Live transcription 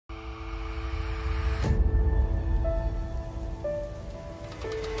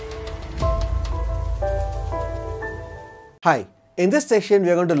Hi, in this section we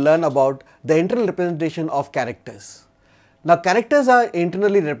are going to learn about the internal representation of characters. Now characters are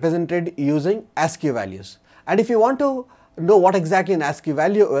internally represented using ASCII values, and if you want to know what exactly an ASCII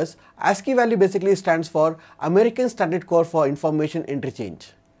value is, ASCII value basically stands for American Standard Code for Information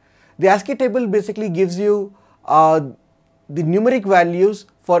Interchange. The ASCII table basically gives you the numeric values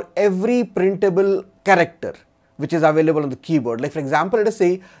for every printable character which is available on the keyboard. Like for example, let us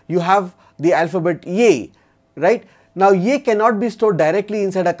say you have the alphabet A, right? Now A cannot be stored directly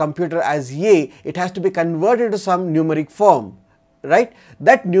inside a computer as A, it has to be converted to some numeric form, right?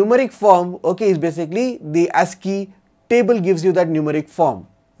 That numeric form, okay, is basically the ASCII table gives you that numeric form,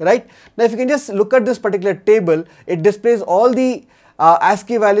 right? Now if you can just look at this particular table, it displays all the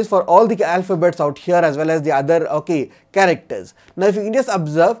ASCII values for all the alphabets out here as well as the other characters. Now if you can just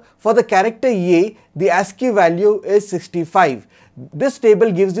observe, for the character A, the ASCII value is 65. This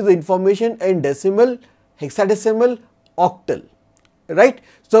table gives you the information in decimal, hexadecimal, octal, right?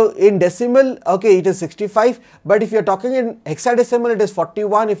 So in decimal, okay, it is 65, but if you are talking in hexadecimal, it is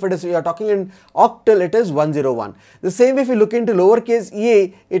 41. If it is you are talking in octal, it is 101. The same way if you look into lowercase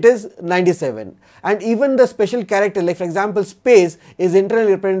a, it is 97. And even the special character, like for example space, is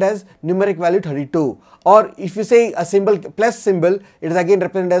internally represented as numeric value 32. Or if you say a symbol, plus symbol, it is again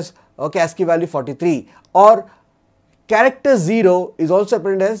represented as ASCII value 43. Or character 0 is also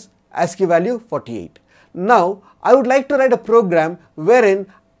represented as ASCII value 48. Now I would like to write a program wherein,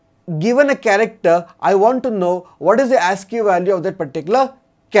 given a character, I want to know what is the ASCII value of that particular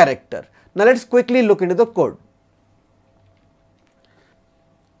character. Now let us quickly look into the code.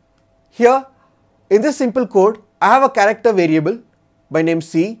 Here in this simple code, I have a character variable by name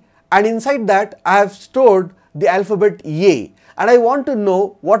C, and inside that I have stored the alphabet A, and I want to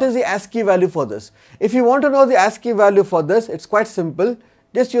know what is the ASCII value for this. If you want to know the ASCII value for this, it's quite simple.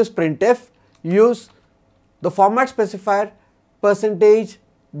 Just use printf, use the format specifier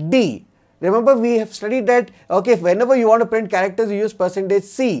 %d. Remember, we have studied that whenever you want to print characters, you use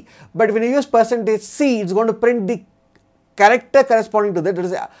 %c, but when you use %c, it's going to print the character corresponding to that, that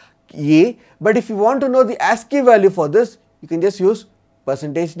is A. But if you want to know the ASCII value for this, you can just use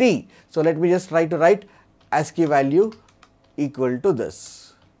 %d. So let me just try to write ASCII value equal to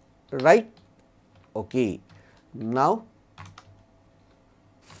this, right? Okay, now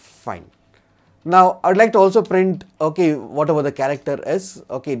fine. Now I would like to also print whatever the character is.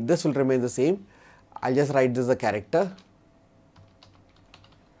 This will remain the same. I'll just write this as a character.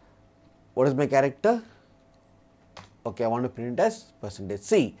 What is my character? I want to print as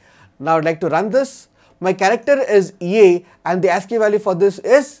 %c. Now I would like to run this. My character is A and the ASCII value for this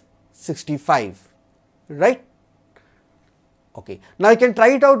is 65, right? Now you can try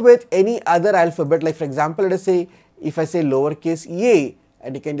it out with any other alphabet, like for example, let us say if I say lowercase a,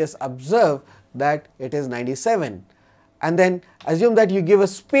 and you can just observe that it is 97, and then assume that you give a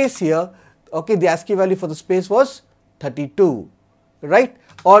space here, the ASCII value for the space was 32, right?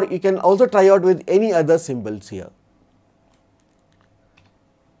 Or you can also try out with any other symbols here.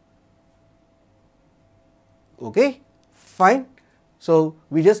 Okay, fine. So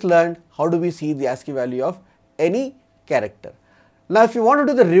we just learned how do we see the ASCII value of any character. Now if you want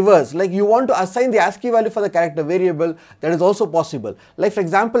to do the reverse, like you want to assign the ASCII value for the character variable, that is also possible. Like for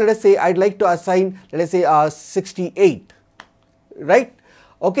example, let us say I'd like to assign, let us say 68, right?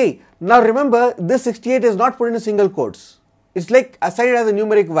 Now remember, this 68 is not put in single quotes. It's like assigned as a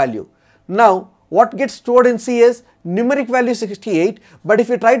numeric value. Now what gets stored in C is numeric value 68, but if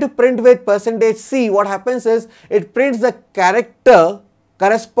you try to print with %c, what happens is it prints the character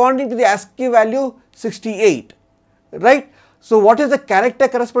corresponding to the ASCII value 68, right? So what is the character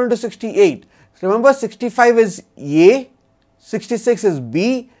corresponding to 68? Remember, 65 is A, 66 is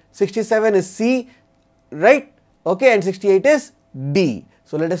B, 67 is C, right? And 68 is D.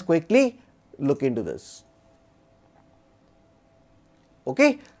 So let us quickly look into this.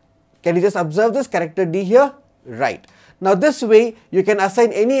 Can you just observe this character D here? Right. Now this way you can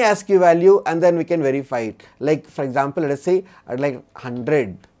assign any ASCII value and then we can verify it. Like for example, let us say I'd like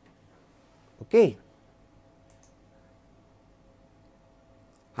 100.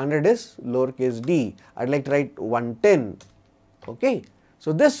 100 is lowercase d. I'd like to write 110.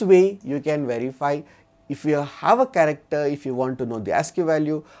 So this way you can verify if you have a character, if you want to know the ASCII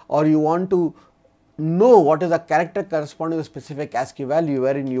value, or you want to know what is a character corresponding to a specific ASCII value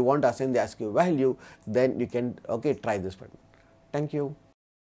wherein you want to assign the ASCII value, then you can try this button. Thank you.